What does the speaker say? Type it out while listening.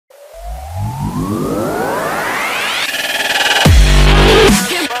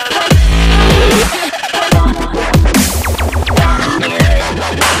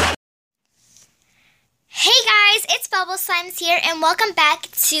Bubble Slimes here, and welcome back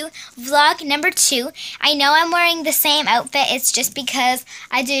to vlog number 2. I know I'm wearing the same outfit. It's just because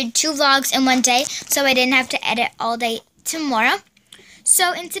I did 2 vlogs in one day, so I didn't have to edit all day tomorrow.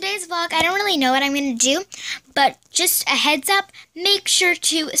 So in today's vlog, I don't really know what I'm going to do, but just a heads up, make sure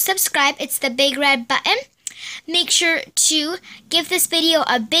to subscribe. It's the big red button. Make sure to give this video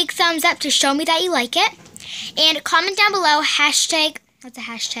a big thumbs up to show me that you like it. And comment down below hashtag, what's a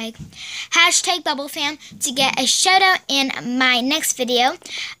hashtag? Hashtag BubbleFam to get a shout out in my next video.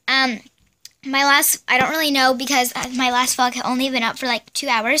 I don't really know because my last vlog had only been up for like 2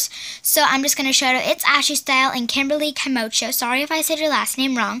 hours. So I'm just going to shout out, it's Ashley Style and Kimberly Camacho. Sorry if I said your last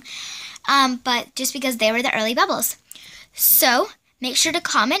name wrong. But just because they were the early bubbles. So make sure to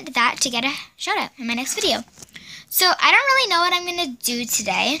comment that to get a shout out in my next video. So I don't really know what I'm going to do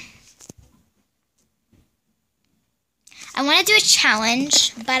today. I want to do a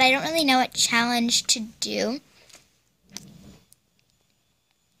challenge, but I don't really know what challenge to do.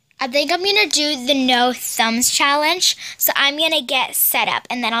 I think I'm going to do the no thumbs challenge. So I'm going to get set up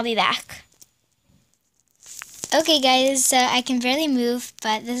and then I'll be back. Okay guys, so I can barely move,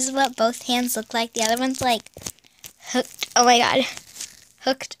 but this is what both hands look like. The other one's like hooked, oh my god,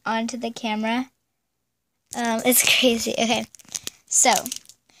 hooked onto the camera. It's crazy. Okay, so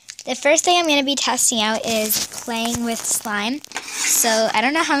the first thing I'm going to be testing out is playing with slime. So I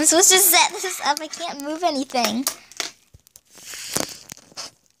don't know how I'm supposed to set this up. I can't move anything.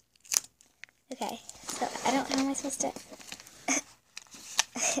 Okay, so I don't know how am I supposed to...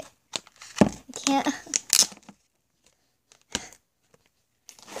 I can't...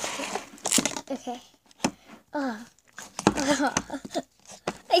 Okay. Oh.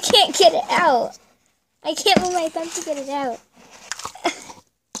 I can't get it out. I can't move my thumb to get it out.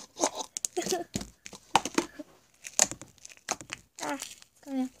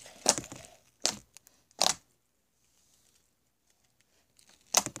 Come on.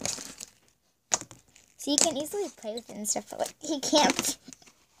 So you can easily play with it and stuff, but like, you can't.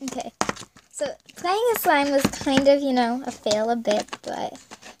 Okay. So playing with slime was kind of, you know, a fail a bit, but...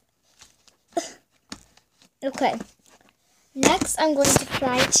 Okay. Next, I'm going to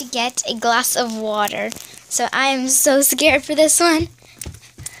try to get a glass of water. So I am so scared for this one.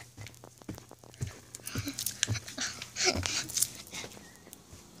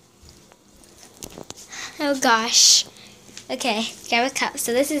 Oh gosh. Okay, grab a cup.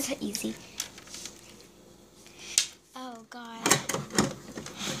 So this is easy. Oh god.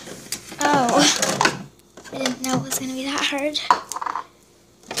 Oh. I didn't know it was going to be that hard.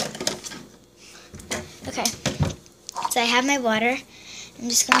 Okay. So I have my water. I'm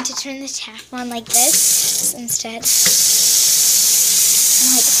just going to turn the tap on like this instead.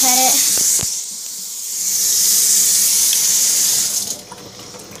 And like put it.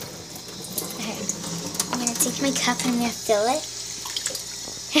 Take my cup and I'm going to fill it.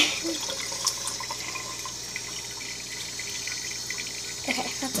 Okay,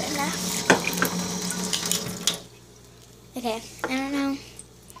 that's enough. Okay, I don't know.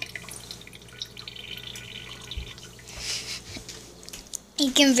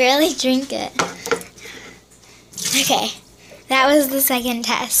 You can barely drink it. Okay, that was the second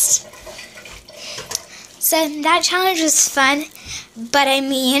test. So that challenge was fun, but I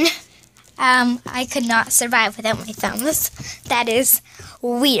mean... I could not survive without my thumbs. That is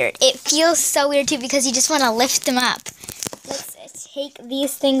weird. It feels so weird too because you just want to lift them up. Let's take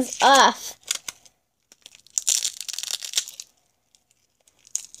these things off.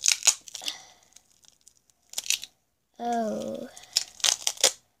 Oh.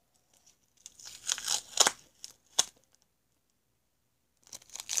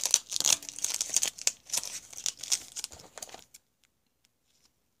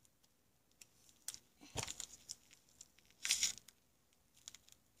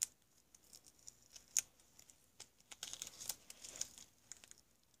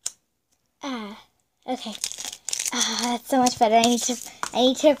 Okay. That's so much better. I need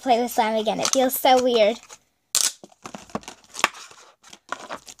to play with slime again. It feels so weird.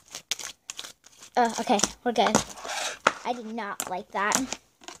 Oh, okay. We're good. I did not like that.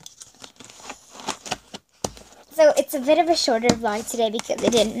 So it's a bit of a shorter vlog today because I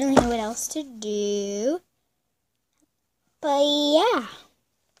didn't really know what else to do. But yeah.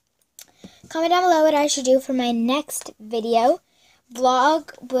 Comment down below what I should do for my next video.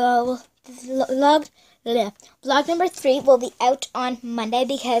 Vlog number 3 will be out on Monday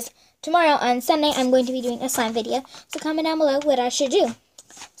because tomorrow on Sunday I'm going to be doing a slime video. So comment down below what I should do.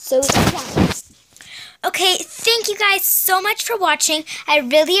 So, yeah. Okay, thank you guys so much for watching. I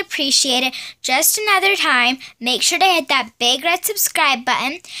really appreciate it. Just another time, make sure to hit that big red subscribe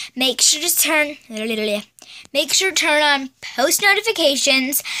button. Make sure to turn on post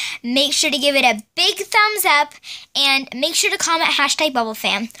notifications. Make sure to give it a big thumbs up. And make sure to comment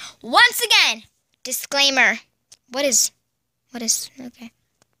 #BubbleFam. Once again, disclaimer. What is, okay.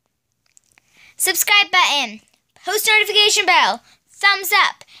 Subscribe button, post notification bell, thumbs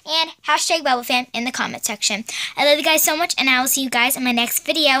up, and #BubbleFam in the comment section. I love you guys so much, and I will see you guys in my next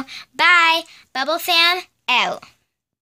video. Bye. BubbleFam out.